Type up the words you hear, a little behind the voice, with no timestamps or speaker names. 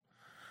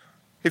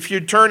If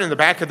you'd turn in the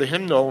back of the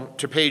hymnal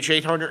to page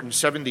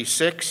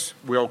 876,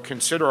 we'll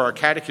consider our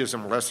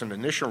catechism lesson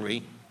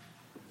initially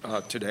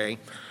today.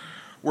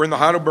 We're in the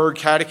Heidelberg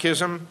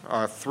Catechism,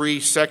 3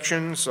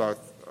 sections, or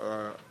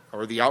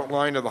the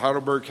outline of the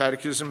Heidelberg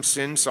Catechism: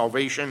 sin,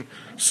 salvation,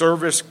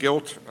 service,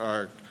 guilt,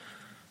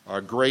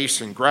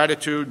 grace and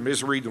gratitude,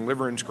 misery,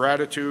 deliverance,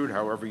 gratitude,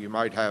 however you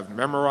might have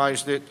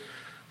memorized it.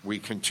 We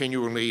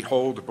continually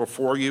hold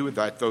before you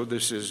that though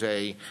this is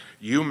a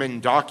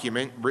human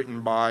document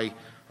written by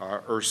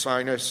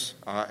Ursinus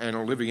and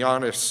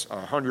Olivianus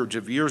hundreds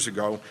of years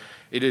ago,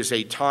 it is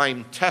a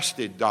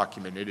time-tested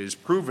document. It has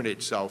proven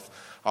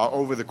itself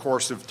over the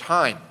course of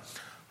time,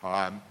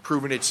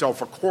 proven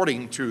itself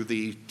according to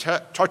the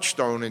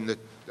touchstone and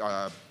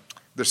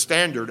the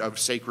standard of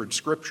sacred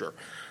Scripture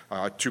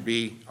to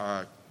be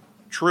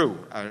true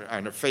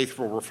and a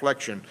faithful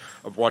reflection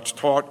of what's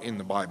taught in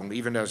the Bible,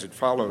 even as it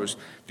follows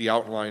the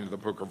outline of the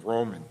book of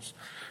Romans.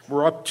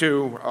 We're up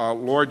to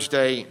Lord's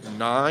Day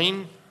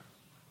 9.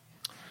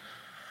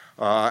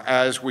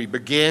 As we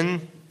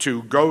begin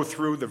to go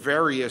through the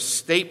various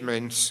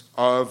statements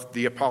of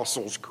the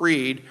Apostles'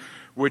 Creed,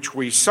 which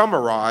we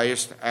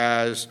summarized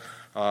as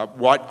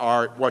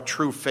what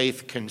true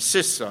faith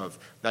consists of.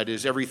 That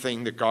is,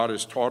 everything that God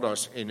has taught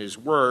us in His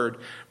Word,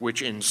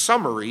 which in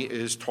summary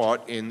is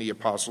taught in the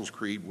Apostles'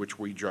 Creed, which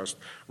we just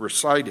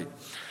recited.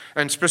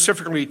 And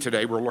specifically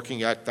today, we're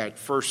looking at that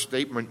first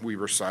statement we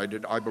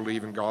recited: I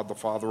believe in God the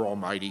Father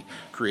Almighty,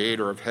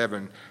 creator of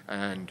heaven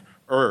and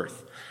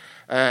earth.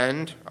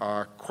 And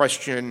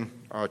question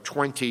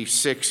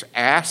 26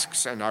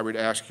 asks, and I would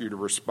ask you to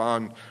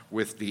respond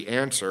with the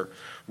answer: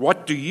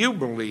 what do you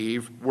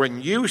believe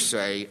when you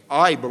say,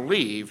 I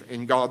believe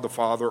in God the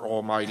Father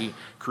Almighty,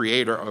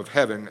 creator of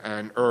heaven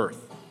and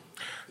earth?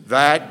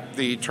 That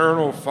the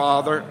eternal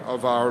Father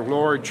of our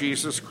Lord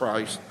Jesus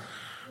Christ,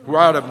 who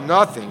out of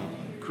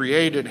nothing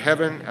created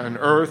heaven and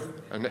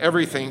earth and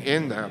everything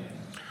in them,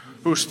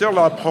 who still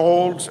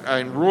upholds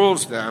and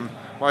rules them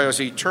by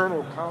His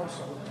eternal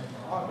counsel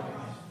and providence,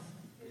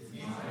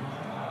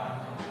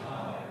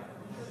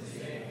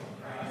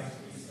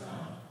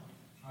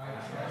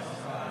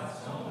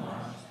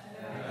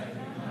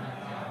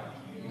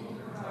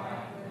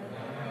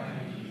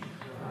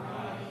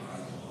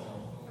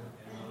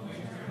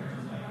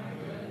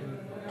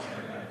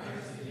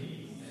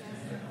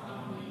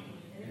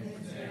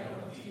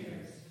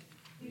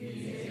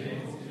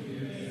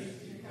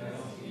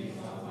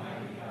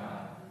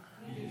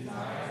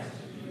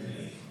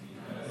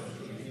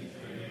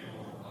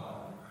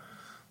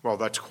 well,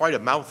 that's quite a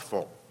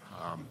mouthful,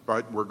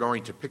 but we're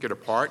going to pick it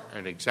apart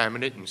and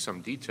examine it in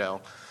some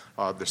detail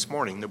this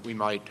morning that we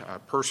might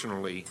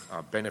personally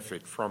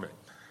benefit from it.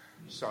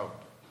 So,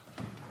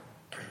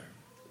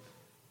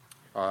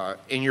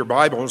 in your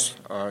Bibles,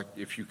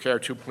 if you care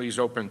to, please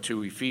open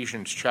to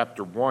Ephesians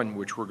chapter 1,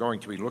 which we're going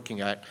to be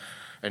looking at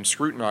and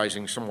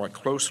scrutinizing somewhat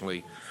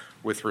closely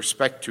with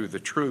respect to the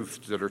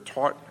truths that are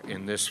taught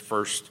in this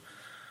first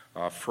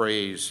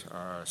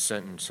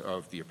sentence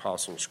of the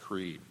Apostles'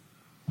 Creed.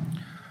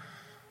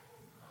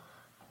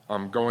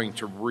 I'm going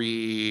to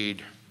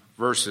read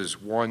verses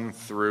 1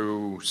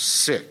 through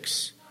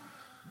 6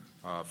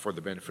 for the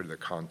benefit of the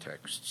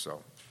context.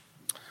 So,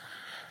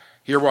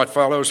 hear what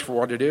follows for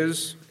what it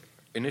is,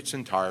 in its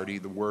entirety,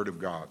 the Word of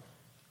God.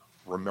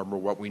 Remember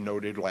what we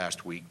noted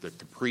last week, that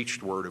the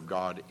preached Word of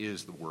God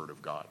is the Word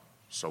of God.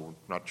 So,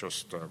 not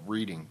just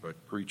reading,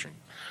 but preaching.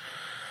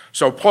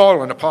 So,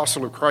 Paul, an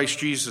apostle of Christ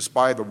Jesus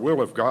by the will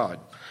of God,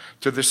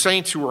 to the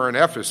saints who are in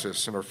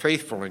Ephesus and are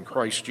faithful in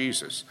Christ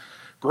Jesus,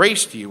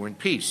 grace to you and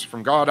peace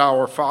from God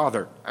our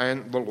Father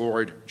and the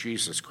Lord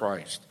Jesus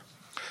Christ.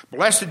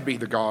 Blessed be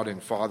the God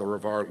and Father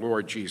of our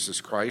Lord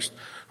Jesus Christ,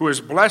 who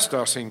has blessed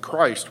us in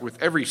Christ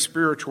with every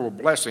spiritual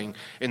blessing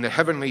in the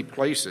heavenly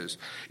places,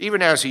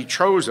 even as He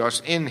chose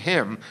us in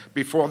Him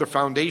before the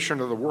foundation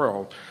of the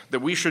world,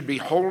 that we should be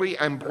holy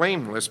and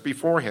blameless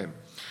before Him.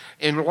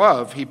 In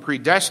love, He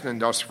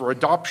predestined us for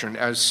adoption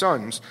as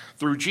sons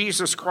through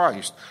Jesus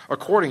Christ,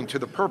 according to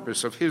the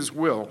purpose of His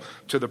will,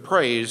 to the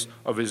praise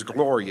of His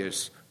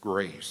glorious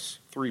grace.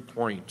 3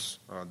 points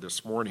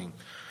this morning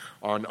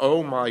on,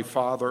 O my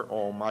Father,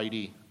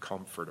 Almighty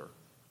Comforter.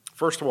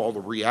 First of all, the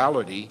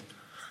reality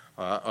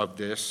of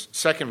this.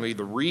 Secondly,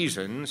 the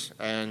reasons.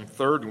 And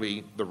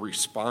thirdly, the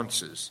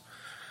responses.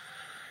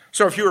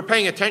 So if you were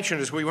paying attention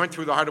as we went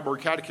through the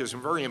Heidelberg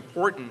Catechism, very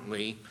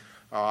importantly,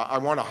 I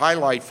want to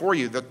highlight for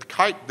you that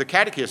the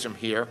Catechism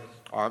here,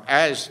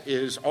 as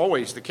is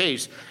always the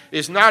case,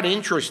 is not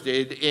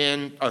interested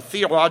in a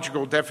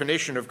theological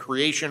definition of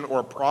creation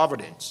or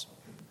providence,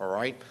 all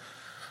right?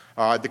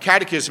 The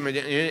Catechism,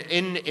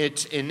 in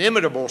its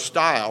inimitable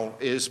style,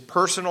 is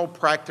personal,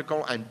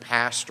 practical, and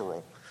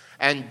pastoral.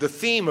 And the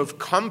theme of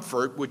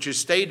comfort, which is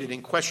stated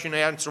in question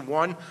and answer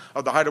 1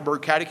 of the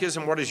Heidelberg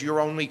Catechism, what is your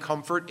only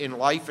comfort in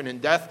life and in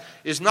death,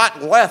 is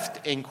not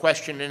left in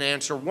question and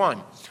answer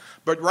 1.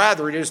 but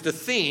rather it is the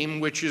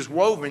theme which is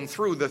woven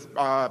through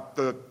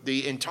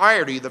the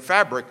entirety, the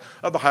fabric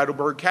of the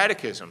Heidelberg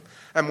Catechism.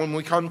 And when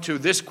we come to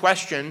this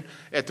question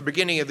at the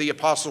beginning of the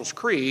Apostles'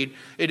 Creed,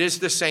 it is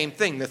the same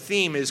thing. The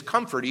theme is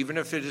comfort, even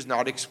if it is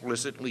not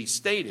explicitly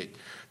stated.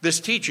 This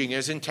teaching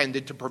is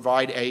intended to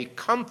provide a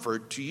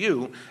comfort to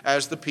you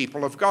as the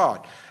people of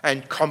God.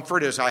 And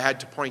comfort, as I had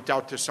to point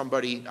out to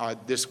somebody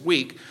this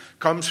week,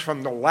 comes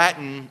from the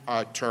Latin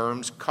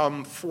terms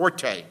cum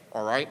forte,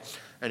 all right?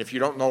 And if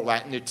you don't know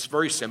Latin, it's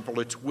very simple.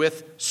 It's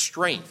with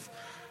strength.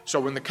 So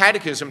when the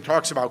Catechism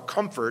talks about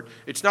comfort,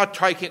 it's not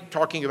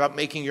talking about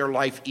making your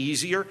life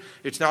easier.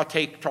 It's not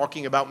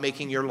talking about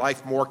making your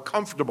life more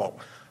comfortable.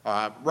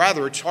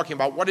 Rather, it's talking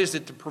about what is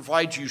it that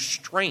provides you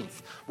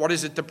strength? What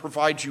is it that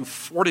provides you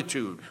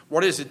fortitude?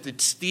 What is it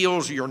that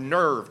steels your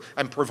nerve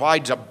and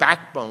provides a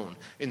backbone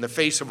in the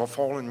face of a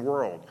fallen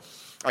world?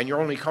 And your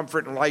only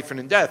comfort in life and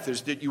in death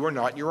is that you are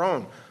not your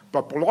own,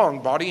 but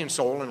belong, body and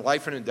soul, in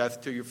life and in death,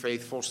 to your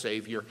faithful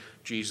Savior,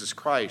 Jesus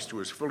Christ, who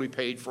has fully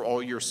paid for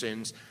all your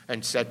sins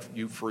and set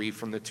you free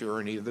from the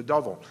tyranny of the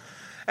devil.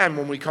 And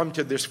when we come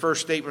to this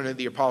first statement of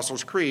the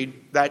Apostles' Creed,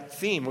 that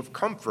theme of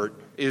comfort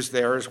is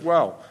there as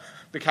well.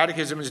 The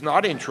Catechism is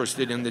not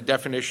interested in the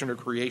definition of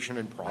creation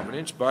and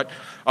providence, but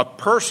a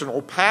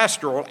personal,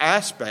 pastoral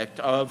aspect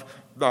of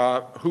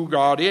who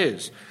God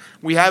is.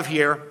 We have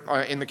here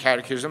in the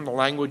Catechism the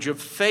language of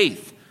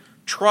faith,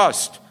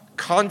 trust,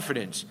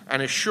 confidence,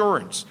 and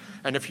assurance.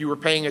 And if you were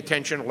paying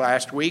attention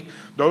last week,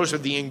 those are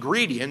the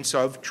ingredients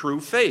of true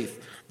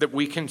faith that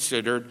we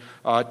considered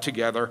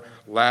together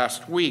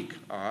last week.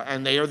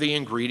 And they are the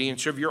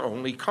ingredients of your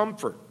only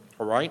comfort,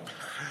 all right?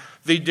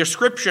 The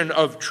description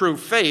of true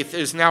faith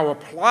is now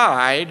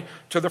applied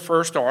to the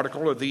first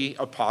article of the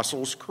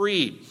Apostles'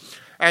 Creed.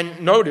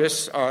 And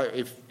notice,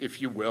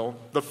 if you will,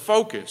 the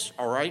focus,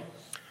 all right,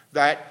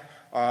 that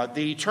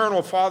the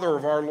eternal Father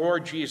of our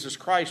Lord Jesus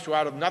Christ, who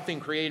out of nothing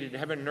created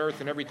heaven and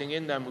earth and everything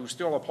in them, who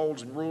still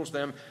upholds and rules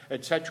them,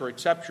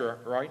 etc.,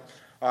 right,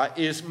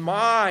 is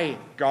my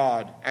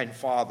God and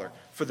Father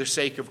for the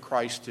sake of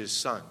Christ his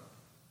Son.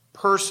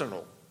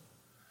 Personal,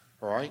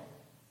 all right,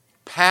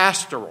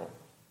 pastoral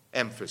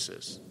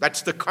emphasis.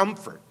 That's the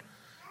comfort,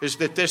 is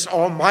that this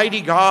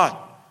almighty God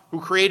who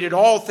created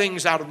all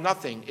things out of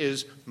nothing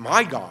is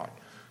my God.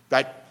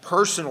 That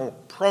personal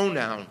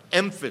pronoun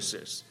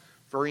emphasis,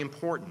 very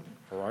important,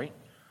 all right?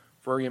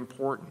 Very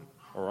important,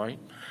 all right?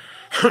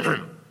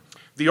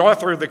 The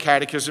author of the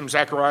Catechism,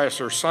 Zacharias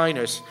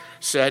Ursinus,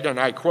 said, and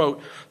I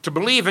quote, "To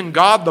believe in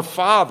God the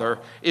Father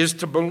is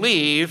to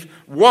believe,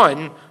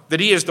 one, that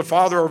he is the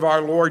Father of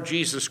our Lord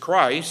Jesus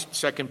Christ,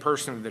 second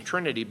person of the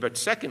Trinity, but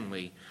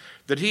secondly,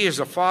 that he is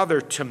a father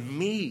to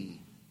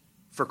me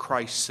for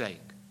Christ's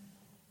sake."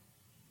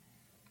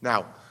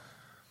 Now,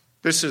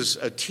 this is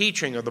a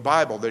teaching of the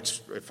Bible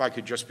that's, if I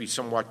could just be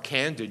somewhat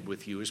candid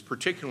with you, is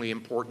particularly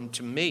important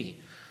to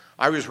me.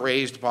 I was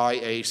raised by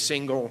a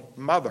single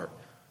mother,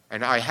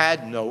 and I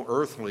had no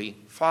earthly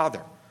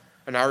father.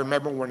 And I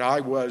remember when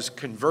I was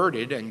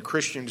converted and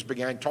Christians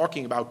began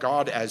talking about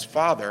God as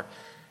Father,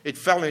 it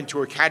fell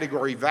into a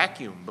category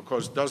vacuum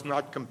because does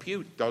not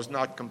compute, does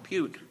not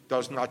compute,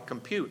 does not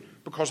compute.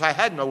 Because I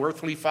had no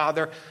earthly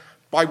father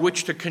by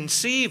which to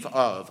conceive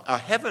of a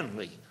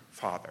heavenly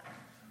Father.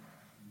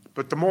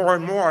 But the more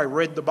and more I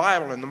read the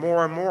Bible and the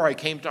more I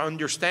came to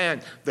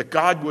understand that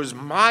God was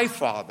my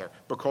Father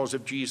because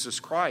of Jesus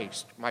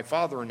Christ, my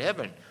Father in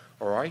heaven,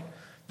 all right?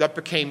 That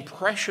became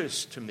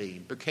precious to me,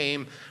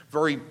 became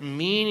very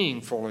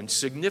meaningful and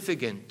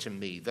significant to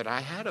me that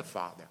I had a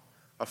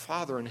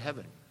Father in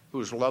heaven who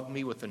has loved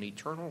me with an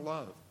eternal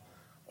love,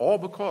 all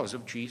because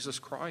of Jesus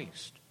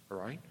Christ, all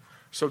right?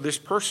 So this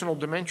personal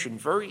dimension,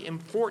 very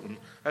important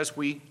as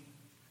we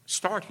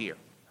start here,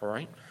 all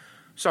right?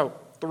 So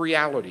the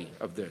reality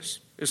of this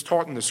is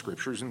taught in the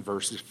Scriptures in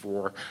verses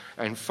 4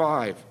 and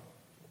 5.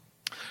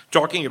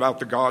 Talking about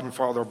the God and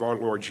Father of our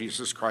Lord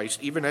Jesus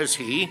Christ, even as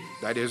he,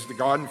 that is the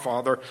God and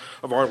Father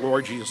of our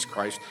Lord Jesus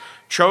Christ,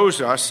 chose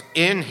us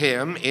in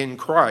him, in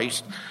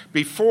Christ,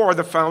 before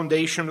the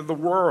foundation of the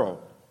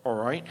world, all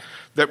right?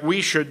 That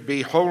we should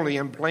be holy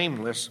and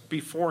blameless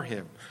before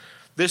him.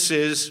 This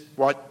is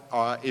what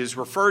is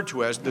referred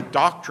to as the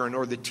doctrine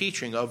or the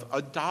teaching of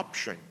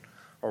adoption,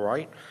 all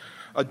right?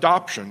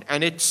 Adoption,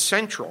 and it's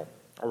central,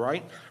 all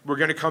right? We're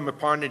going to come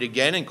upon it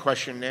again in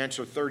question and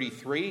answer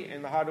 33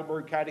 in the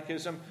Heidelberg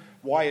Catechism.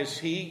 Why is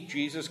he,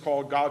 Jesus,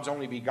 called God's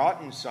only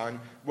begotten Son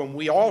when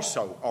we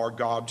also are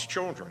God's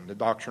children? The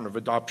doctrine of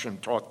adoption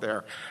taught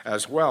there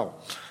as well.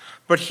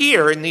 But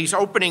here in these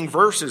opening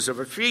verses of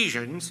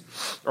Ephesians,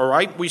 all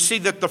right, we see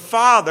that the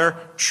Father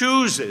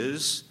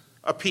chooses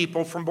a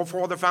people from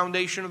before the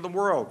foundation of the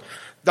world.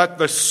 That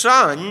the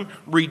Son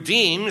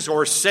redeems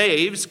or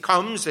saves,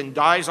 comes and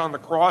dies on the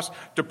cross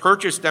to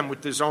purchase them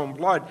with his own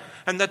blood,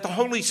 and that the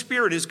Holy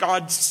Spirit is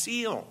God's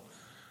seal.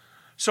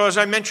 So as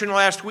I mentioned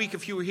last week,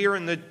 if you were here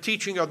in the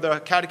teaching of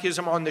the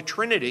Catechism on the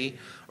Trinity,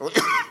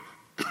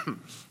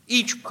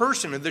 each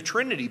person of the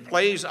Trinity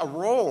plays a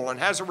role and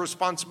has a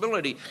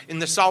responsibility in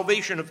the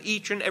salvation of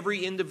each and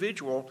every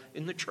individual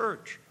in the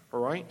church, all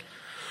right?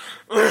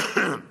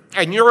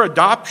 And your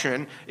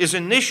adoption is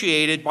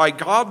initiated by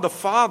God the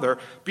Father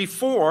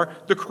before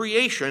the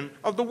creation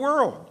of the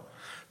world.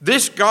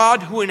 This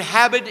God who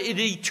inhabited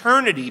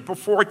eternity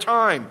before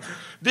time,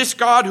 this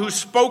God who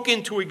spoke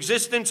into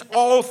existence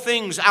all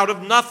things out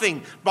of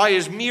nothing by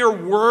his mere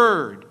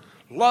word,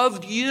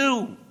 loved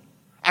you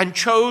and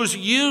chose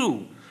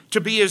you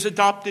to be his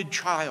adopted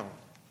child.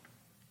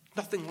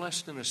 Nothing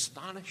less than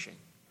astonishing,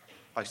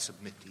 I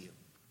submit to you.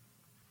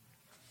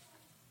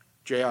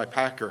 J.I.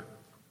 Packer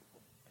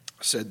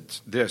said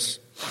this: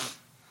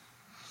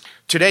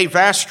 "Today,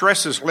 vast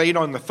stress is laid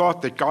on the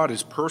thought that God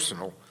is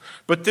personal.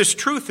 But this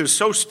truth is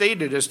so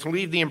stated as to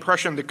leave the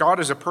impression that God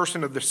is a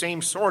person of the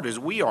same sort as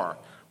we are,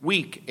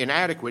 weak,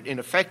 inadequate,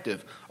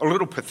 ineffective, a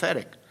little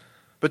pathetic.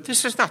 But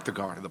this is not the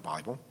God of the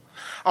Bible.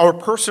 Our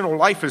personal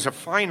life is a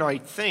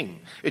finite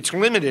thing. It's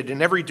limited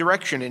in every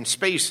direction, in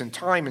space and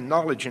time and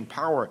knowledge and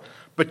power.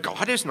 But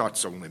God is not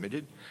so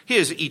limited. He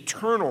is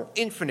eternal,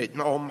 infinite,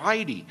 and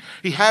almighty.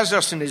 He has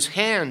us in his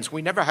hands.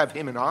 We never have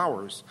him in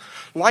ours.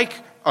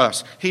 Like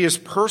us, he is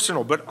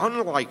personal, but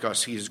unlike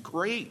us, he is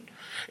great.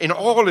 In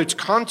all its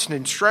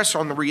constant stress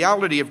on the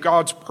reality of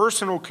God's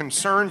personal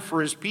concern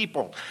for his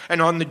people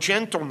and on the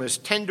gentleness,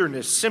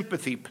 tenderness,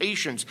 sympathy,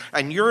 patience,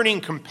 and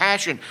yearning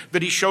compassion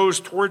that he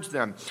shows towards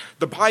them.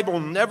 The Bible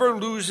never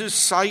loses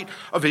sight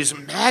of his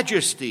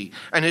majesty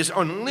and his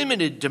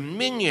unlimited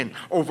dominion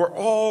over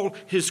all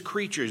his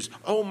creatures.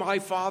 Oh, my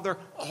Father,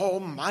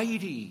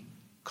 almighty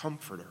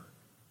comforter."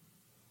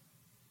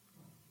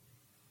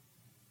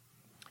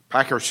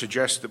 Packer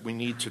suggests that we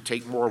need to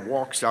take more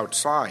walks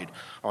outside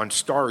on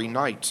starry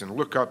nights and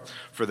look up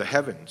for the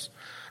heavens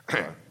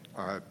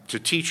to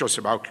teach us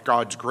about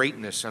God's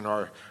greatness and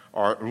our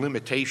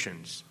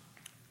limitations.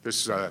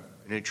 This is an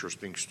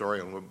interesting story,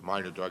 a little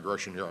minor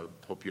digression here. I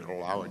hope you'll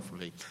allow it for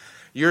me.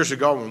 Years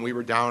ago, when we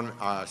were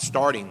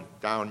starting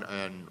down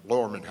in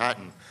Lower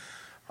Manhattan,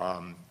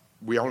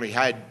 we only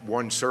had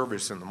one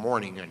service in the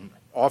morning, and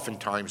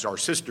oftentimes our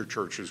sister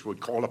churches would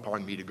call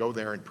upon me to go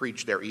there and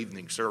preach their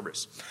evening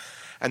service.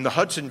 And the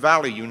Hudson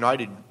Valley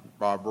United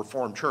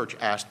Reformed Church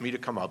asked me to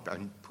come up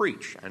and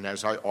preach. And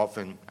as I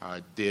often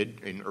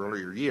did in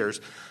earlier years,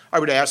 I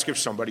would ask if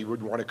somebody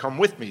would want to come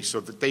with me so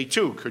that they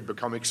too could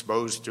become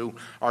exposed to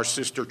our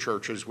sister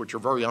churches, which are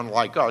very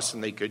unlike us,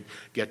 and they could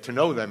get to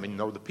know them and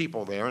know the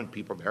people there, and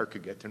people there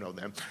could get to know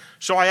them.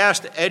 So I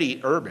asked Eddie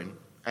Urban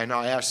and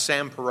I asked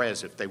Sam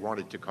Perez if they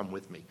wanted to come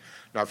with me.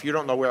 Now, if you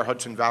don't know where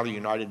Hudson Valley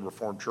United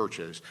Reformed Church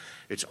is,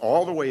 it's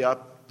all the way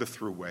up the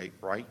thruway,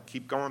 right?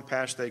 Keep going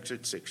past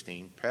exit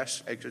 16,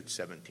 past exit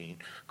 17,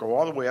 go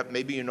all the way up.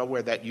 Maybe you know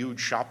where that huge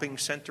shopping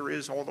center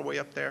is all the way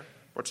up there?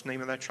 What's the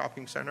name of that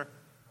shopping center?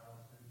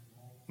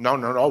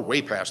 No,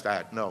 way past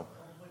that, no.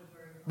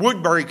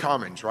 Woodbury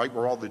Commons, right,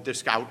 where all the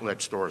disc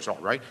outlet stores are,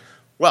 right?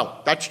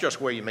 Well, that's just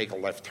where you make a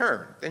left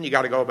turn. Then you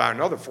got to go about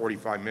another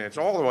 45 minutes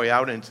all the way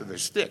out into the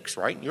sticks,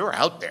 right? You're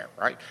out there,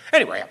 right?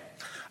 Anyway,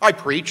 I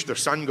preach, the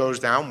sun goes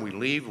down, we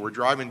leave, we're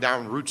driving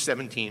down Route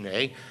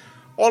 17A.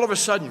 All of a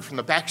sudden, from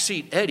the back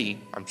seat, Eddie,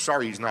 I'm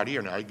sorry he's not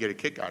here now, he'd get a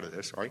kick out of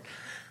this, right?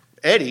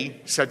 Eddie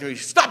said to me,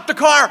 stop the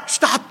car,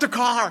 stop the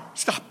car,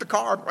 stop the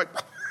car. I'm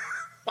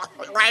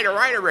like, right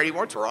already,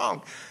 what's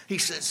wrong? He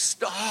says,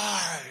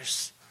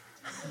 stars.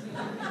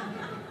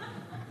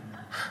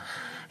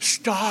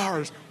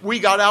 Stars. We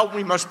got out,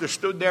 we must have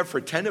stood there for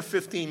 10 or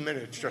 15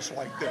 minutes just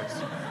like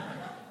this.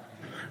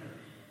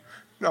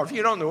 Now, if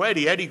you don't know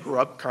Eddie grew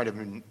up kind of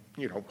in,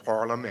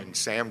 Harlem, and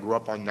Sam grew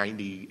up on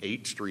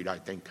 98th Street, I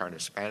think, kind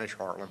of Spanish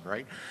Harlem,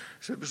 right?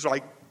 So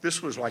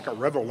this was like a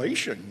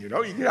revelation, You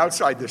get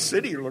outside the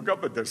city, you look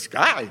up at the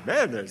sky,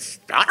 man, there's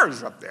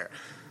stars up there.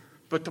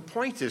 But the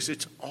point is,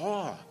 it's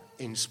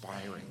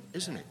awe-inspiring,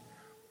 isn't it?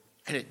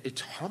 And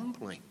it's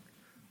humbling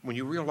when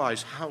you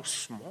realize how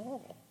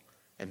small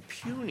and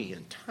puny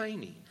and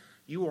tiny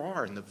you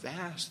are in the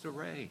vast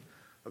array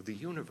of the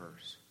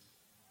universe.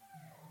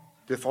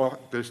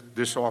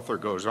 This author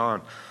goes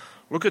on,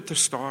 look at the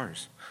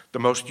stars. The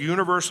most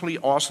universally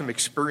awesome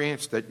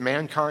experience that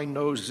mankind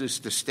knows is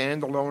to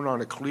stand alone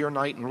on a clear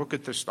night and look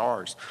at the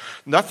stars.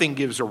 Nothing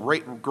gives a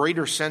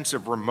greater sense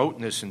of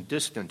remoteness and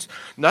distance.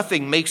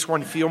 Nothing makes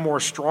one feel more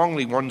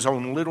strongly one's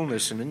own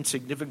littleness and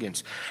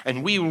insignificance.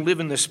 And we who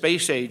live in the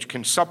space age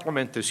can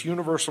supplement this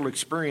universal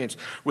experience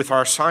with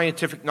our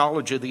scientific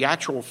knowledge of the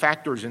actual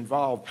factors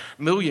involved.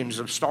 Millions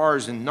of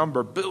stars in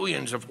number,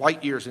 billions of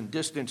light years in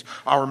distance.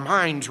 Our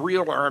minds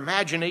reel, our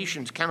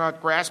imaginations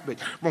cannot grasp it.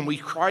 When we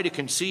try to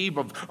conceive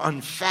of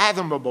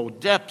unfathomable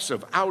depths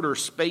of outer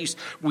space,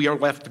 we are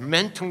left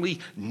mentally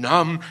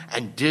numb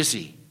and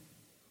dizzy.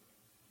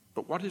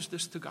 But what is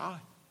this to God?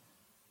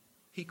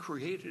 He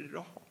created it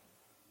all.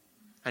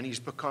 And he's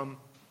become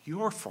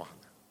your Father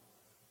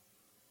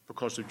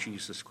because of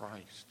Jesus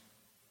Christ.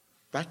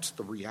 That's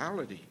the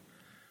reality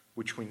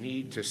which we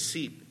need to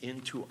seep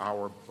into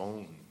our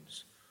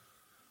bones.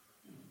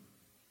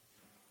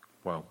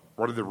 Well,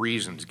 what are the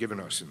reasons given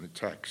us in the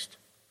text?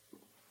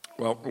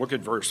 Well, look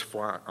at verse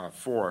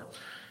 4,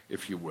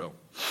 if you will.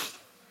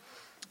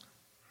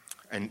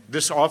 And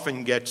this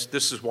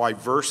is why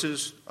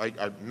verses,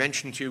 I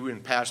mentioned to you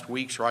in past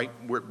weeks, right?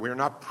 We're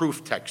not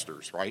proof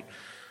texters, right?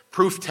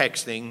 Proof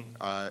texting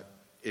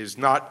is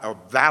not a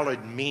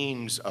valid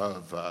means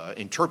of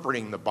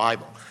interpreting the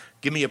Bible.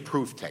 Give me a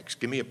proof text.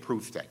 Give me a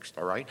proof text,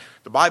 all right?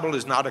 The Bible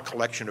is not a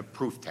collection of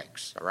proof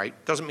texts, all right?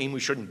 Doesn't mean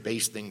we shouldn't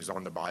base things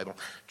on the Bible.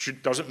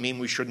 Doesn't mean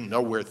we shouldn't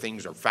know where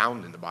things are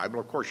found in the Bible.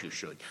 Of course you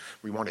should.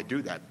 We want to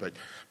do that. But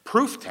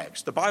proof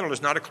text, the Bible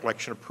is not a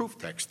collection of proof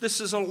texts.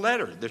 This is a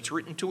letter that's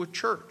written to a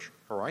church,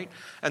 all right?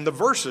 And the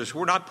verses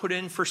were not put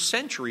in for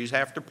centuries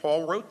after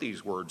Paul wrote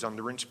these words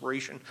under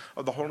inspiration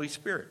of the Holy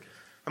Spirit.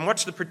 And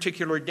what's the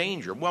particular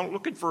danger? Well,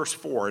 look at verse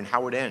 4 and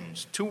how it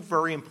ends. Two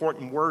very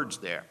important words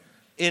there.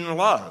 In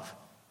love.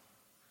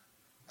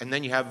 And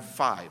then you have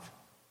 5.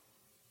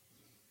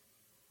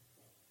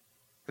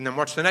 And then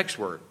what's the next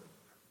word?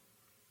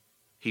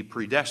 He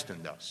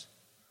predestined us.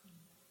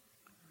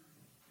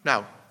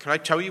 Now, can I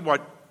tell you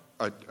what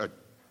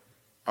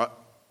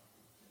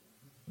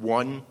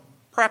one,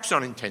 perhaps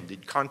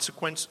unintended,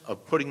 consequence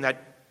of putting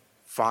that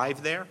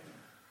 5 there?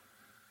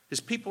 Is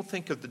people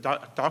think of the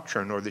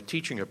doctrine or the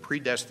teaching of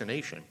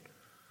predestination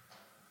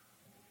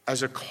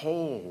as a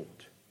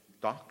cold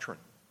doctrine.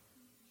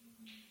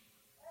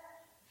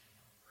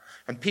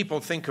 And people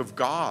think of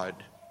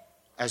God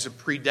as a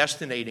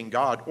predestinating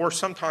God, or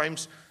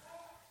sometimes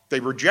they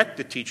reject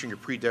the teaching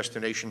of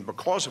predestination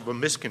because of a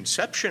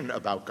misconception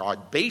about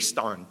God based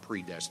on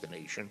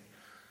predestination,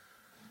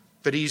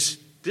 that he's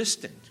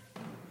distant,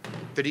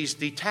 that he's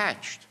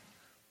detached,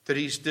 that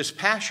he's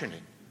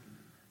dispassionate,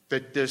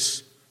 that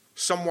this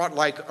somewhat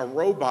like a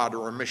robot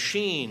or a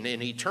machine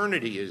in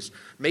eternity is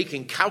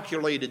making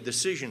calculated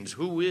decisions,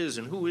 who is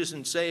and who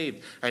isn't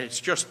saved, and it's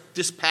just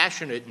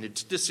dispassionate and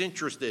it's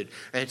disinterested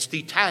and it's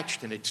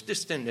detached and it's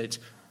distant.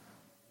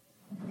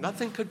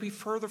 Nothing could be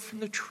further from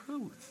the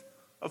truth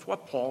of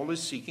what Paul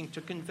is seeking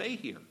to convey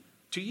here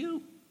to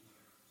you.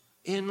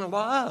 In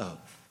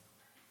love,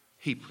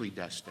 he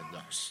predestined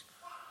us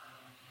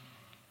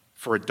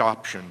for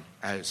adoption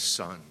as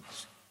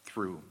sons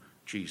through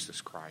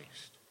Jesus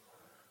Christ.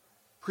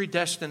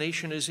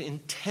 Predestination is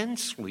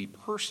intensely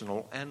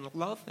personal and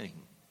loving,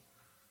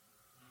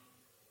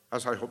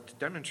 as I hope to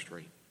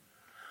demonstrate.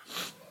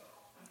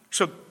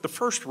 So the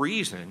first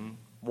reason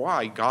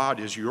why God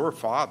is your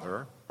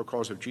Father,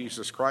 because of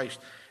Jesus Christ,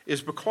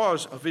 is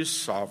because of his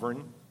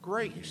sovereign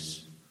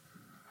grace.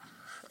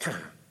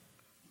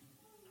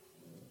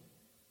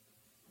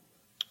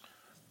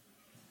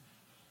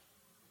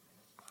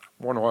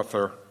 One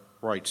author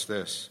writes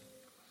this.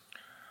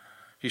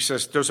 He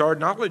says, does our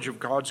knowledge of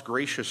God's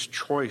gracious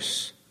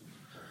choice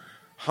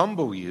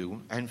humble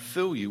you and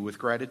fill you with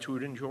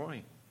gratitude and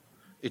joy?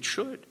 It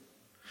should.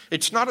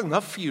 It's not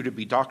enough for you to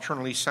be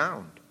doctrinally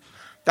sound.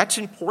 That's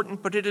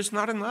important, but it is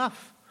not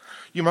enough.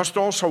 You must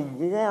also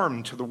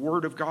warm to the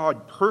Word of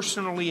God,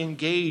 personally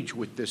engage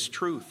with this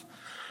truth.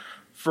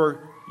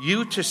 For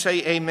you to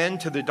say amen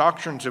to the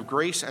doctrines of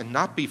grace and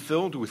not be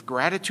filled with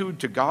gratitude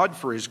to God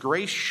for his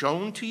grace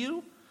shown to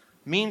you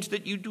means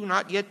that you do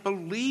not yet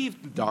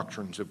believe the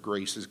doctrines of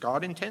grace as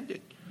God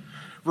intended.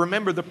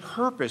 Remember, the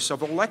purpose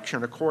of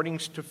election, according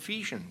to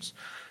Ephesians,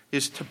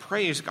 is to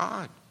praise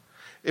God.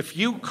 If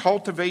you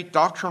cultivate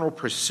doctrinal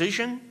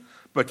precision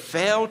but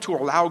fail to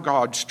allow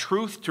God's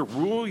truth to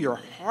rule your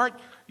heart,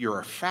 you're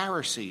a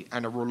Pharisee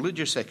and a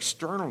religious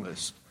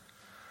externalist.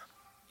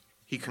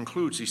 He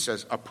concludes, he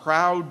says, a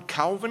proud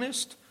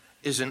Calvinist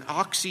is an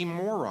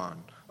oxymoron,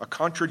 a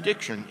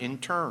contradiction in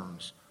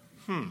terms.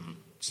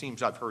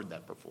 Seems I've heard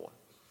that before.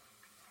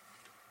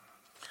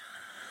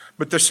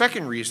 But the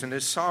second reason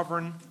is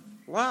sovereign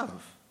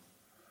love.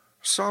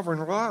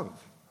 Sovereign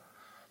love.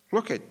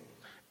 Look at,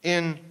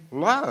 in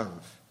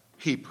love,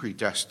 he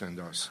predestined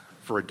us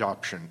for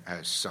adoption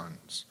as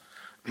sons.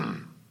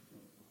 Can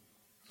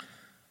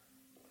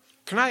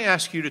I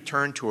ask you to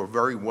turn to a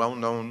very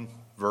well-known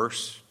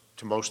verse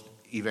to most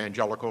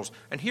evangelicals?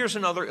 And here's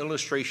another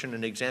illustration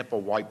and example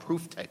why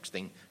proof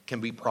texting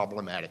can be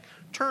problematic.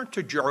 Turn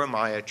to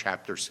Jeremiah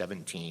chapter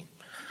 17.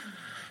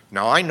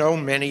 Now, I know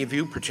many of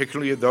you,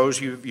 particularly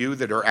those of you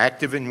that are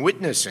active in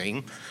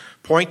witnessing,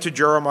 point to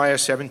Jeremiah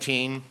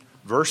 17,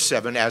 verse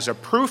 7, as a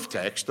proof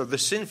text of the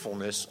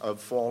sinfulness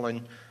of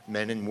fallen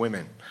men and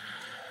women.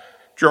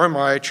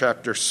 Jeremiah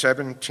chapter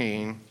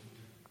 17,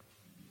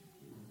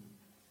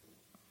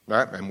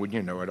 and wouldn't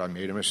you know it, I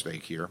made a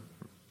mistake here.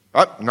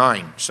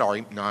 9,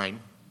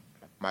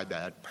 my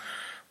bad.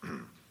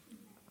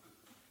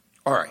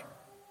 All right,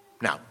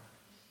 now,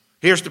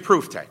 here's the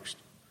proof text.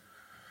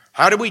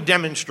 How do we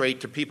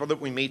demonstrate to people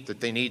that we meet that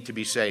they need to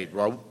be saved?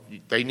 Well,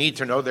 they need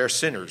to know they're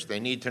sinners.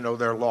 They need to know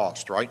they're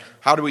lost, right?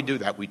 How do we do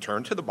that? We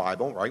turn to the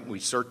Bible, right? We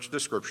search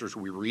the Scriptures.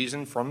 We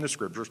reason from the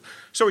Scriptures.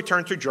 So we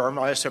turn to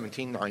Jeremiah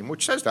 17:9,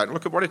 which says that. And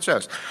look at what it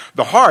says.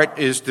 The heart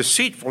is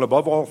deceitful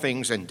above all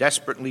things and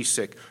desperately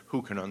sick.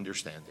 Who can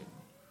understand it?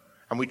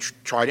 And we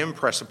try to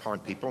impress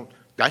upon people,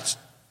 that's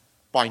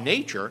by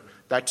nature,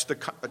 that's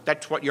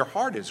what your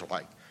heart is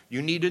like.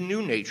 You need a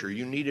new nature.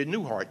 You need a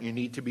new heart. You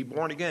need to be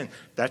born again.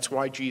 That's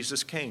why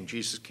Jesus came.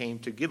 Jesus came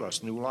to give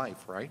us new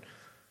life, right?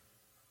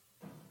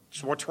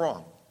 So what's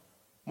wrong?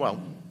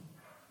 Well,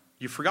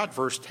 you forgot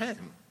verse 10.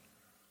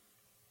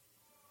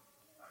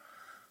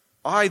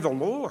 I, the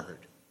Lord,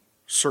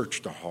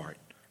 search the heart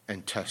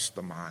and test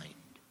the mind.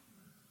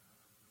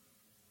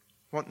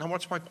 Well, now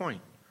what's my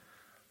point?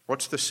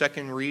 What's the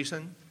second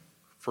reason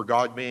for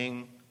God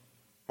being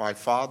my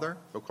Father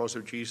because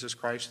of Jesus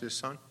Christ, his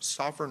Son?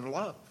 Sovereign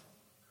love.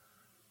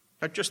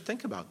 Now just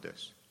think about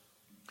this.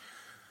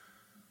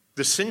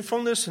 The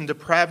sinfulness and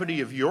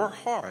depravity of your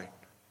heart,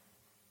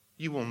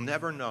 you will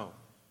never know.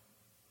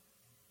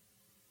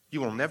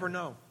 You will never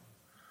know.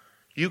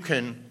 You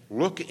can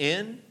look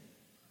in,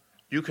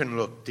 you can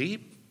look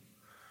deep.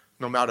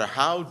 No matter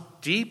how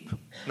deep,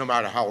 no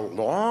matter how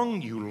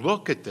long you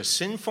look at the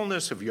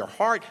sinfulness of your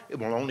heart, it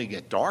will only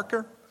get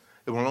darker.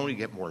 It will only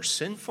get more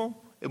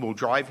sinful. It will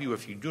drive you,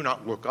 if you do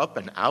not look up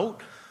and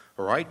out,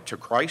 all right, to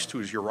Christ, who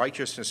is your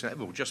righteousness, and it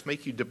will just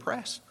make you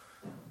depressed.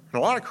 And a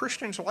lot of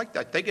Christians are like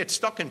that. They get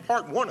stuck in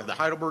part 1 of the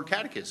Heidelberg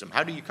Catechism.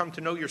 How do you come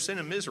to know your sin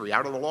and misery?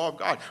 Out of the law of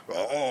God.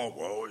 Oh,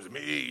 woe is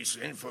me,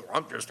 sinful.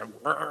 I'm just a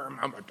worm.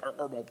 I'm a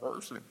terrible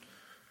person.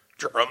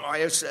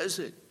 Jeremiah says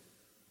it.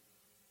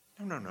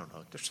 No.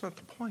 That's not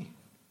the point.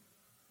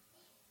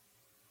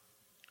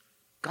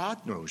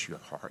 God knows your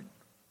heart.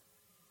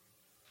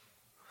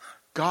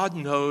 God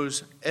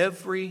knows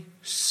every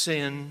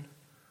sin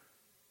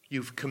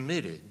you've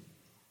committed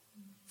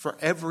for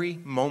every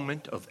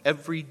moment of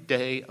every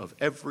day of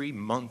every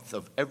month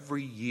of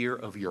every year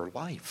of your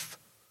life.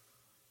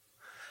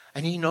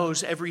 And he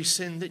knows every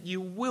sin that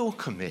you will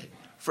commit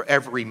for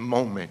every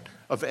moment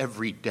of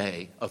every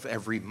day of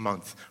every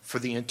month for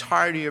the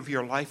entirety of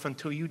your life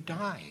until you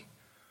die.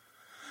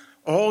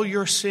 All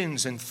your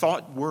sins in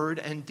thought, word,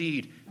 and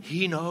deed,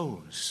 he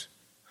knows.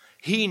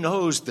 He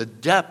knows the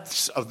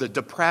depths of the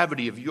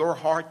depravity of your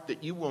heart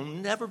that you will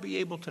never be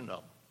able to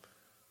know.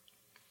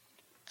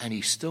 And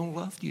he still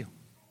loved you.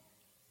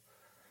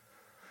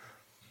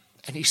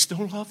 And he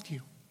still loved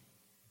you.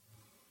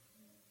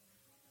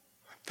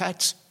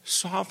 That's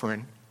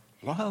sovereign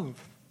love.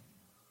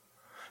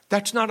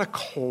 That's not a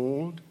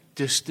cold,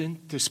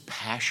 distant,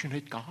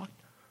 dispassionate God.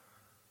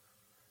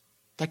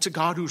 That's a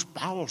God whose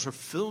bowels are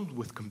filled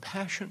with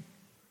compassion.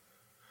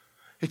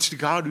 It's the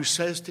God who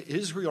says to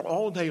Israel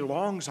all day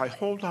long, as I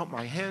hold out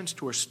my hands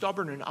to a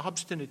stubborn and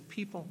obstinate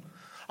people,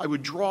 I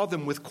would draw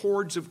them with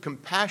cords of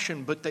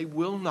compassion, but they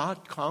will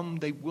not come,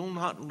 they will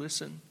not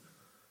listen.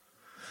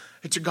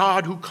 It's a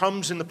God who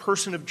comes in the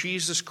person of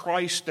Jesus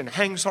Christ and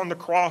hangs on the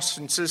cross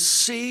and says,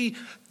 see,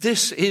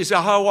 this is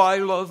how I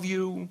love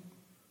you.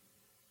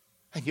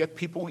 And yet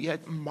people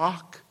yet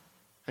mock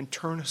and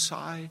turn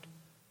aside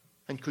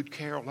and could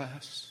care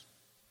less.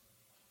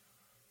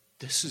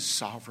 This is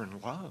sovereign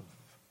love.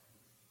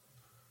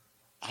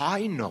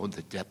 I know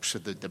the depths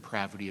of the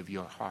depravity of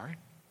your heart,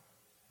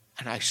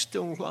 and I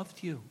still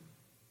loved you.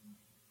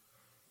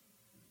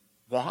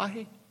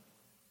 Why?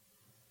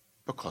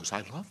 Because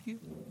I love you.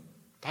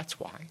 That's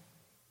why.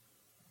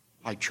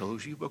 I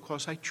chose you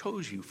because I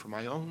chose you for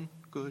my own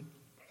good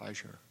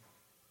pleasure.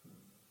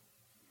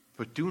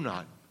 But do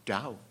not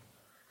doubt,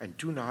 and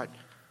do not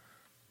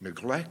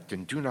neglect,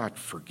 and do not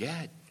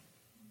forget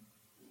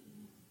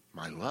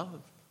my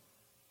love.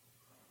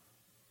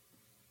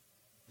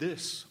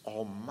 This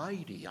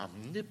almighty,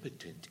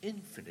 omnipotent,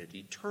 infinite,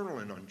 eternal,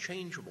 and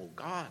unchangeable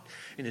God,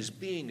 in his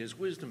being, his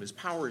wisdom, his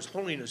power, his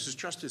holiness, his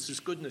justice, his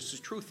goodness,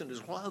 his truth, and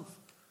his love,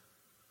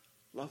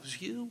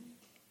 loves you.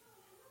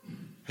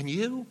 And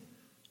you.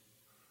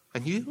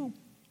 And you.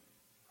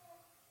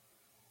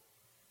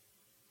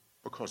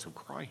 Because of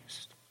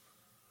Christ.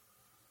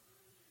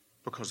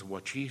 Because of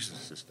what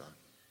Jesus has done.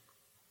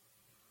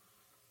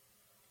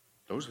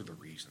 Those are the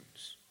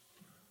reasons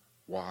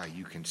why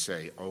you can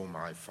say, oh,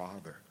 my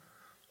Father,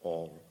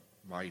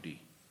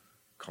 almighty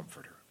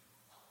comforter.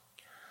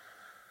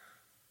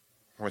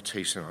 Let's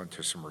hasten on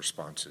to some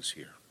responses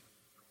here.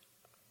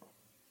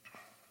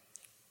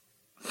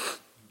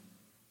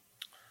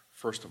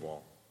 First of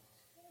all,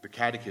 the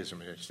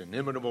Catechism in its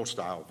inimitable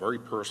style, very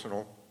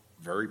personal,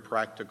 very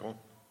practical,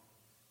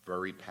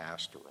 very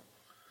pastoral,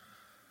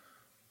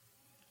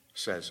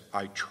 says,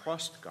 I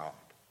trust God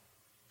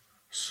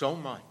so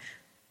much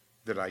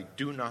that I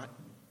do not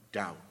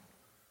doubt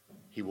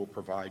he will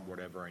provide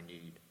whatever I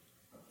need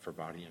for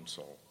body and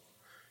soul.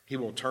 He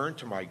will turn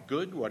to my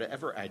good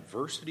whatever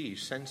adversity he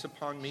sends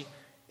upon me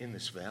in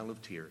this vale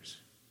of tears.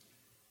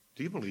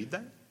 Do you believe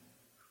that?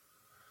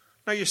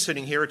 Now you're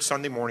sitting here, it's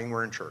Sunday morning,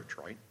 we're in church,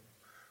 right?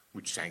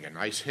 We sang a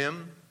nice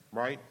hymn,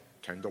 right?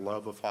 Tender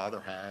love a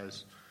father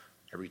has,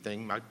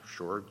 everything. I'm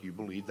sure you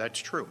believe that's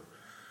true.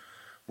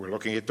 We're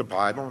looking at the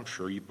Bible, I'm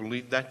sure you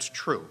believe that's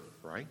true,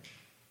 right?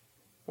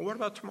 Well, what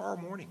about tomorrow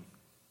morning?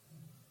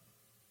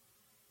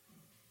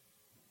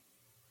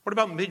 What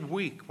about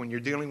midweek when you're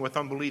dealing with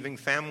unbelieving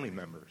family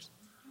members?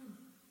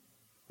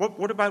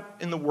 What about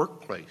in the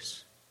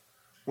workplace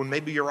when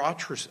maybe you're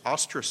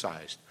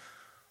ostracized?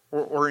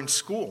 Or in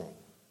school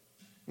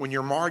when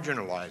you're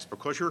marginalized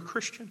because you're a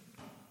Christian?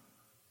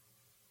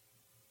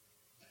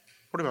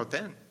 What about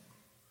then?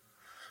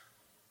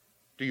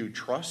 Do you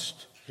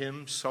trust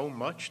him so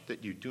much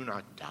that you do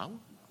not doubt?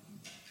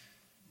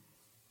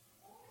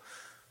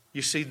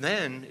 You see,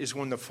 then is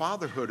when the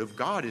fatherhood of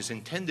God is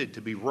intended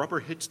to be rubber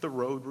hits the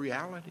road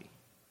reality.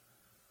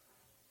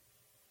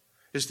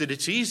 Is that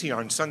it's easy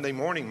on Sunday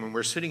morning when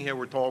we're sitting here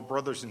with all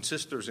brothers and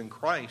sisters in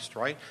Christ,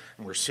 right?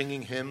 And we're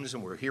singing hymns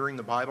and we're hearing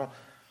the Bible.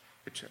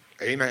 It's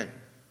amen.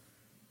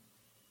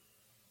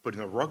 But in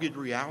the rugged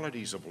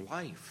realities of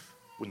life,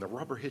 when the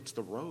rubber hits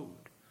the road,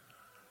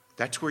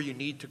 that's where you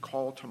need to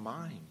call to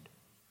mind.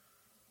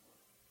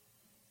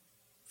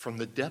 From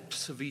the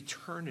depths of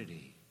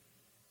eternity,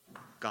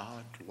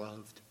 God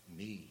loved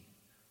me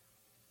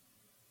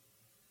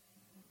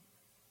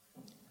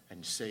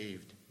and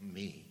saved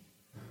me.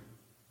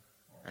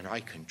 And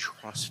I can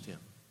trust him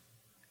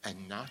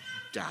and not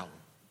doubt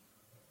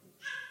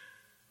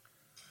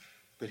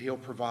that he'll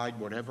provide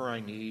whatever I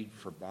need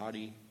for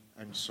body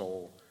and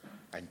soul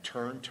and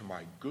turn to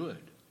my good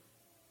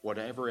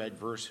whatever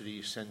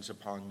adversity sends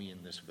upon me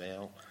in this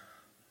vale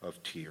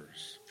of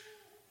tears.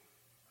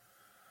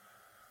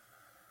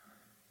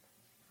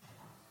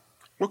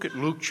 Look at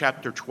Luke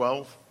chapter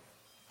 12.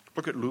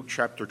 Look at Luke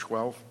chapter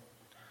 12.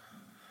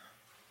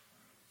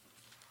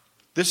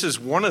 This is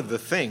one of the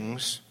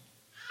things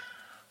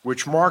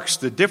which marks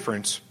the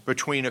difference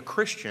between a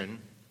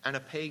Christian and a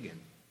pagan.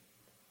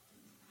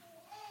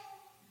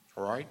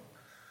 All right?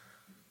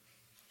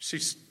 See,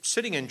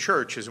 sitting in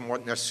church isn't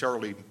what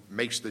necessarily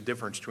makes the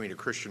difference between a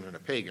Christian and a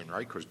pagan,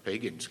 right? Because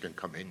pagans can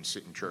come in and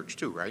sit in church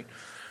too, right?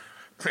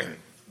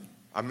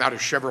 I'm not a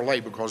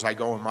Chevrolet because I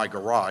go in my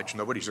garage.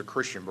 Nobody's a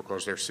Christian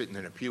because they're sitting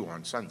in a pew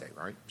on Sunday,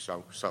 right?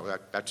 So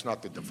that's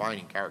not the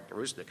defining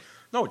characteristic.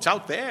 No, it's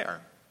out there.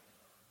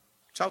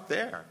 It's out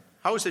there.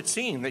 How is it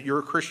seen that you're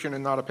a Christian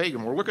and not a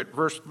pagan? Well, look at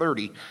verse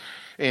 30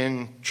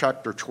 in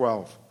chapter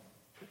 12.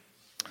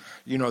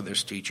 You know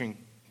this teaching.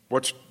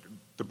 What's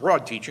the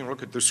broad teaching?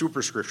 Look at the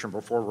superscription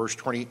before verse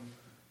 20.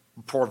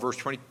 Before verse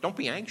 20, don't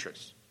be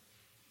anxious.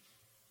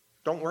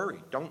 Don't worry.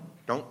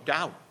 Don't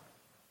doubt.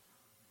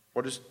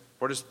 What does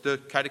the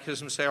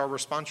Catechism say our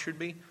response should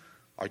be?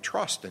 I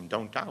trust and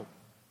don't doubt.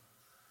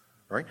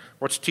 Right?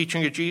 What's the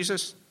teaching of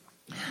Jesus?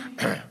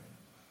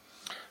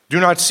 Do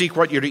not seek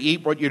what you're to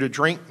eat, what you're to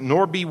drink,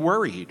 nor be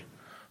worried.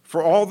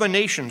 For all the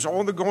nations,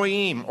 all the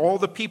goyim, all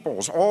the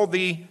peoples, all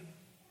the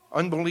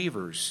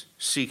unbelievers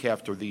seek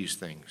after these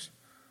things.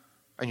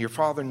 And your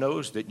Father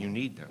knows that you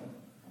need them.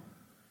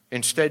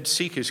 Instead,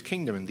 seek his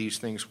kingdom, and these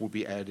things will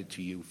be added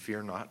to you.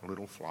 Fear not,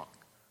 little flock.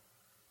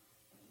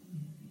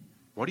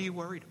 What are you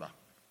worried about?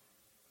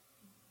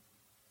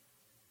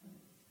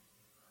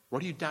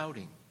 What are you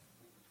doubting?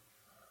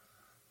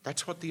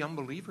 That's what the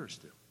unbelievers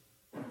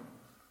do.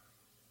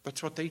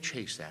 That's what they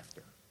chase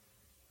after.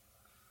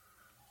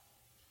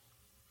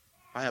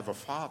 I have a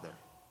Father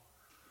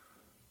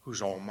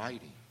who's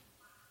almighty,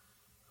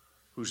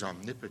 who's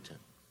omnipotent,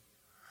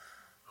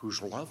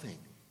 who's loving,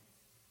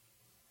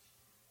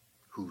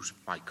 who's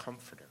my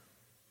comforter,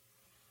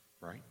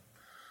 right?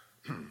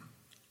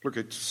 Look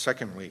at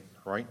secondly,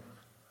 right?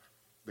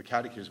 The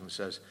Catechism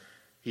says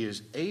he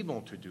is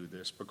able to do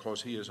this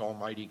because he is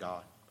Almighty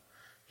God.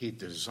 He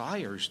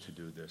desires to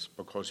do this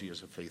because he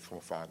is a faithful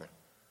Father.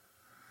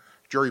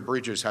 Jerry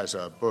Bridges has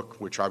a book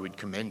which I would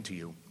commend to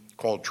you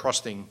called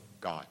Trusting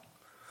God.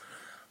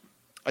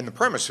 And the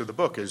premise of the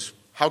book is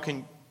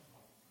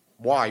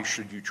why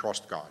should you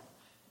trust God?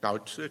 Now,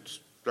 it's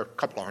a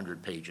couple of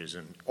hundred pages,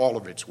 and all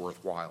of it's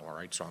worthwhile, all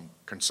right? So I'm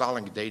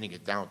consolidating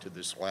it down to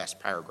this last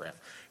paragraph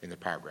in the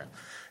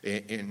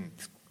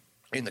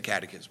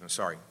Catechism,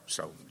 sorry.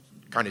 So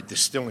kind of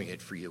distilling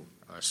it for you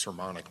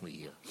sermonically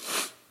here.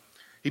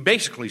 He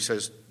basically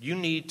says you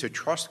need to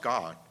trust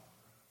God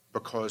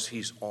because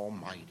he's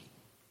almighty.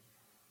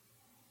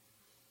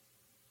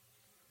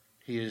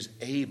 He is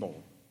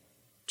able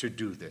to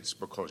do this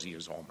because he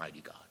is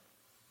Almighty God.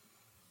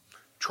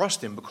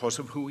 Trust him because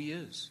of who he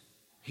is.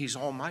 He's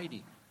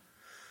almighty.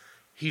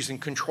 He's in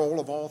control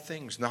of all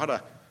things. Not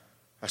a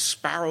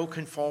sparrow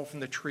can fall from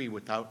the tree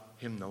without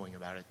him knowing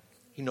about it.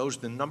 He knows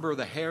the number of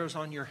the hairs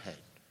on your head.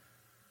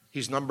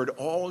 He's numbered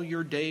all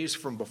your days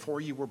from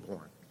before you were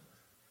born.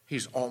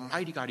 He's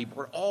Almighty God. He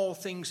brought all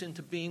things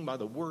into being by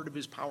the word of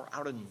his power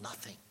out of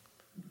nothing.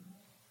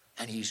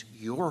 And he's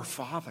your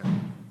Father.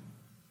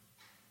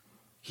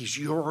 He's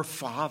your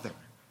Father.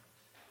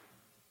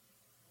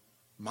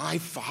 My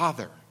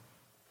Father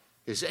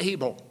is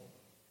able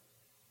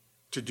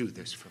to do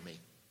this for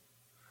me.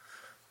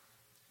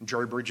 And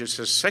Jerry Bridges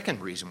says, second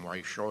reason why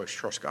you should always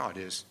trust God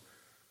is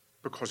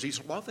because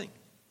he's loving.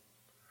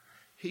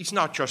 He's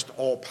not just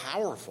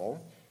all-powerful,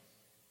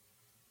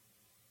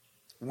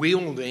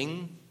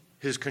 wielding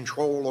his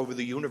control over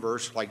the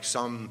universe like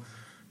some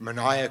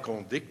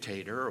maniacal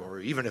dictator, or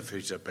even if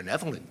he's a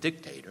benevolent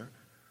dictator.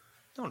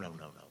 No.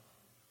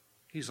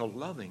 He's a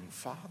loving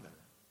Father.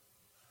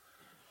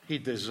 He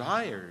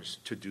desires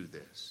to do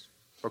this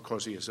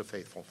because he is a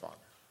faithful Father.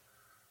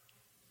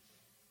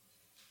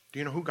 Do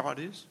you know who God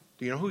is?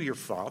 Do you know who your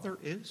Father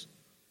is?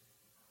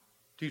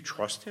 Do you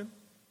trust him?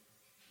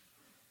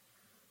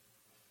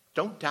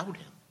 Don't doubt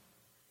him.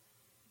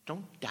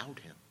 Don't doubt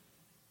him.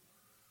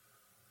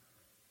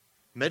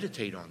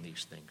 Meditate on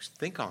these things.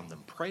 Think on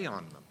them. Pray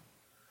on them.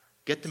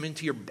 Get them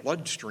into your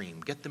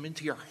bloodstream. Get them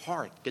into your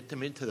heart. Get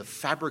them into the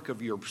fabric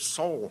of your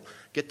soul.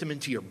 Get them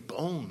into your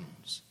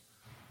bones.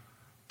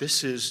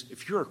 This is,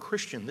 if you're a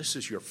Christian, this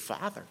is your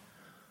Father.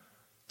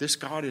 This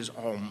God is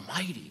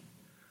almighty,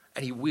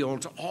 and he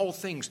wields all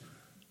things,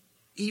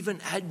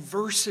 even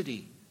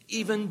adversity,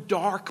 even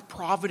dark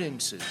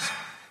providences,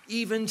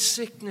 even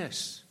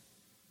sickness,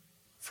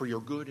 for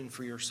your good and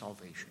for your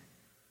salvation.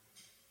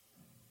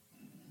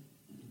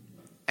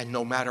 And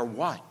no matter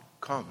what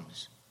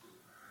comes.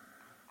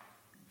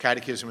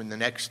 Catechism in the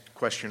next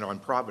question on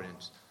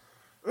providence,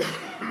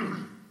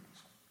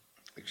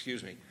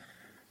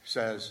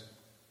 says,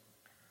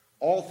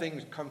 all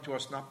things come to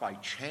us not by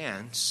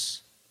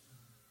chance,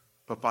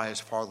 but by his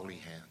fatherly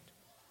hand.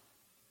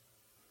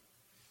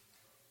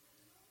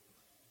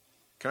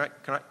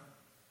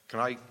 Can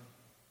I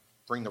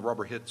bring the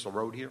rubber hits the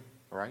road here?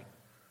 All right?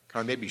 Can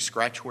I maybe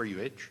scratch where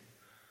you itch?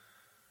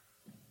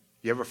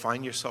 You ever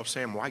find yourself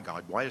saying, why,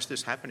 God? Why is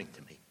this happening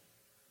to me?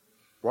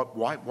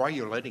 Why are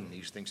you letting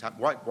these things happen?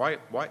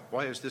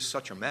 Why is this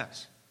such a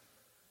mess?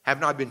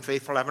 Haven't I been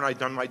faithful? Haven't I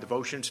done my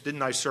devotions?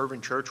 Didn't I serve in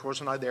church?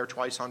 Wasn't I there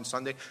twice on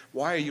Sunday?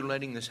 Why are you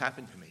letting this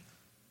happen to me?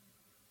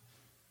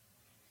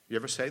 You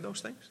ever say those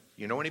things?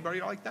 You know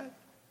anybody like that?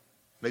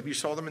 Maybe you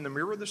saw them in the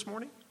mirror this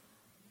morning?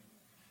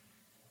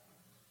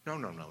 No.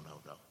 No.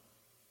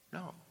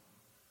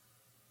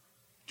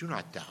 Do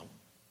not doubt.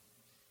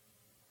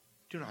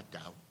 Do not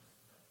doubt.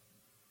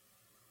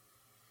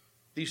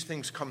 These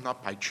things come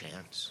not by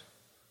chance.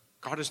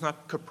 God is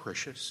not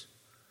capricious.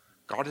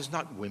 God is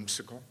not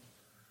whimsical.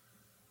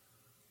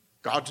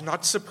 God's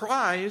not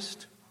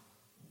surprised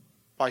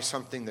by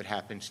something that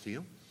happens to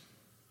you.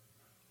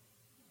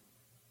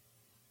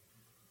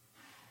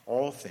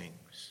 All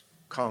things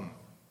come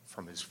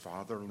from his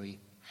fatherly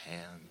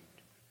hand.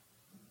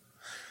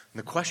 And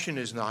the question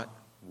is not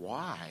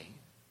why,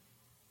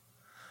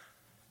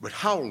 but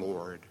how,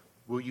 Lord,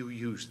 will you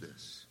use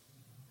this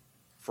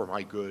for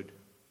my good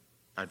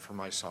and for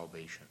my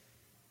salvation?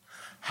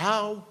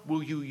 How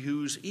will you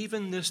use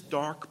even this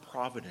dark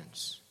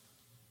providence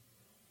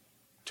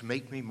to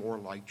make me more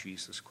like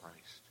Jesus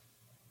Christ?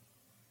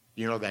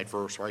 You know that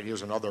verse, right?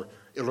 Here's another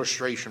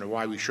illustration of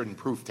why we shouldn't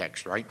proof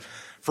text, right?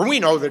 For we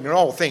know that in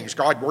all things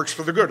God works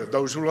for the good of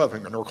those who love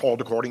him and are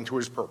called according to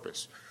his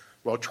purpose.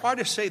 Well, try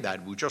to say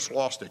that. We just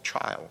lost a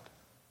child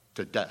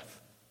to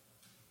death.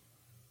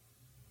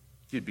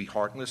 You'd be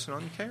heartless and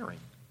uncaring,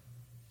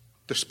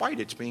 despite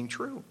its being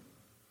true.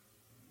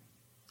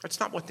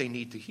 That's not what they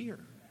need to hear,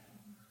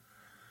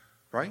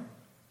 right?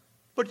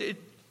 But a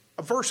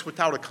verse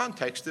without a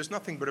context is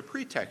nothing but a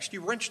pretext.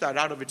 You wrench that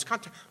out of its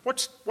context.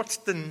 What's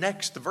the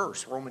next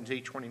verse? Romans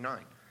 8:29.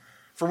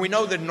 For we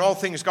know that in all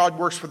things God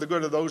works for the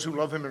good of those who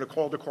love him and are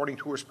called according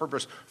to his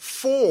purpose.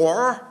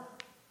 For,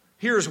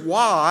 here's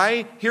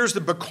why, here's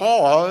the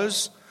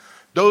because,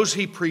 those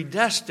he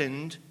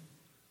predestined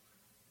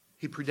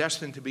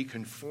to be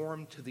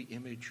conformed to the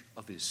image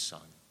of his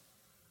Son.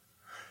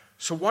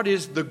 So what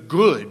is the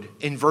good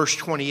in verse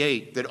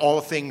 28 that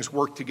all things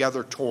work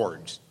together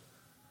towards?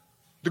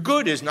 The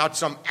good is not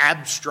some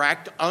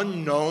abstract,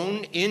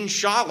 unknown,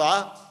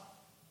 inshallah.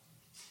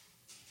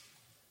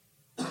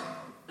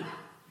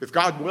 If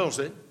God wills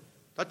it,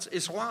 that's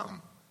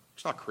Islam.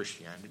 It's not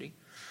Christianity.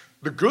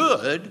 The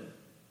good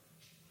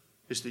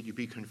is that you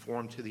be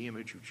conformed to the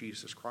image of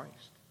Jesus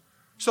Christ.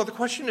 So the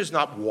question is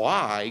not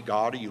why,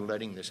 God, are you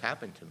letting this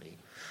happen to me?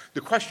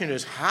 The question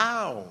is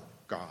how,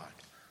 God?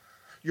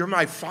 You're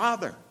my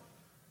Father.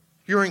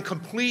 You're in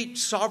complete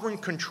sovereign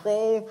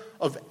control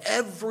of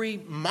every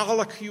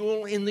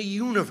molecule in the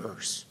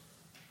universe.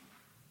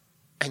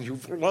 And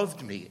you've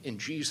loved me in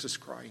Jesus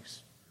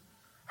Christ.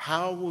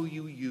 How will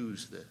you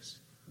use this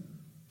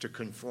to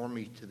conform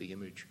me to the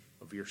image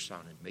of your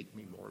Son and make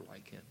me more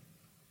like him?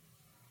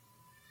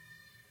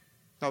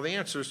 Now, the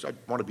answers, I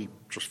want to be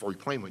just very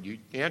plain with you,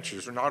 the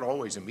answers are not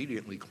always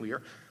immediately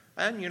clear.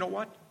 And you know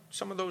what?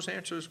 Some of those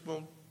answers,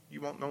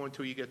 you won't know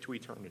until you get to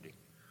eternity.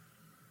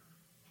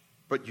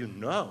 But you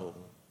know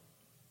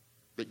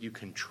that you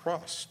can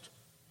trust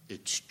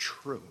it's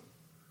true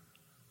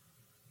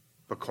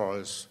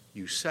because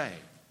you say,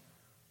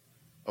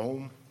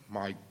 "Oh,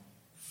 my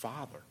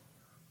Father,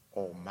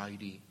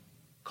 almighty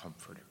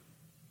comforter."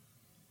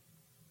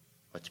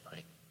 Let's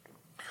pray.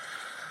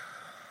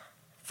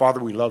 Father,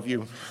 we love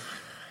you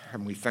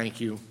and we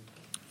thank you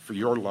for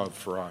your love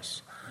for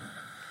us.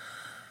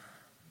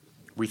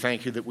 We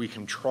thank you that we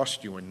can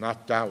trust you and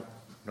not doubt,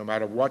 no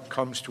matter what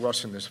comes to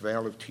us in this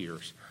vale of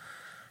tears.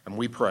 And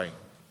we pray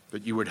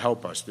that you would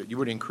help us, that you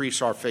would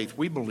increase our faith.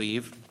 We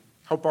believe,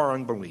 help our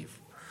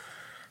unbelief.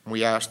 And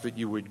we ask that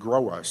you would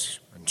grow us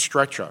and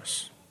stretch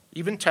us,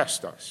 even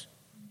test us,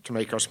 to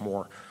make us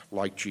more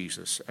like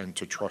Jesus and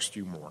to trust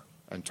you more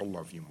and to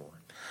love you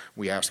more.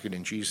 We ask it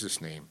in Jesus'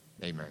 name.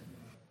 Amen.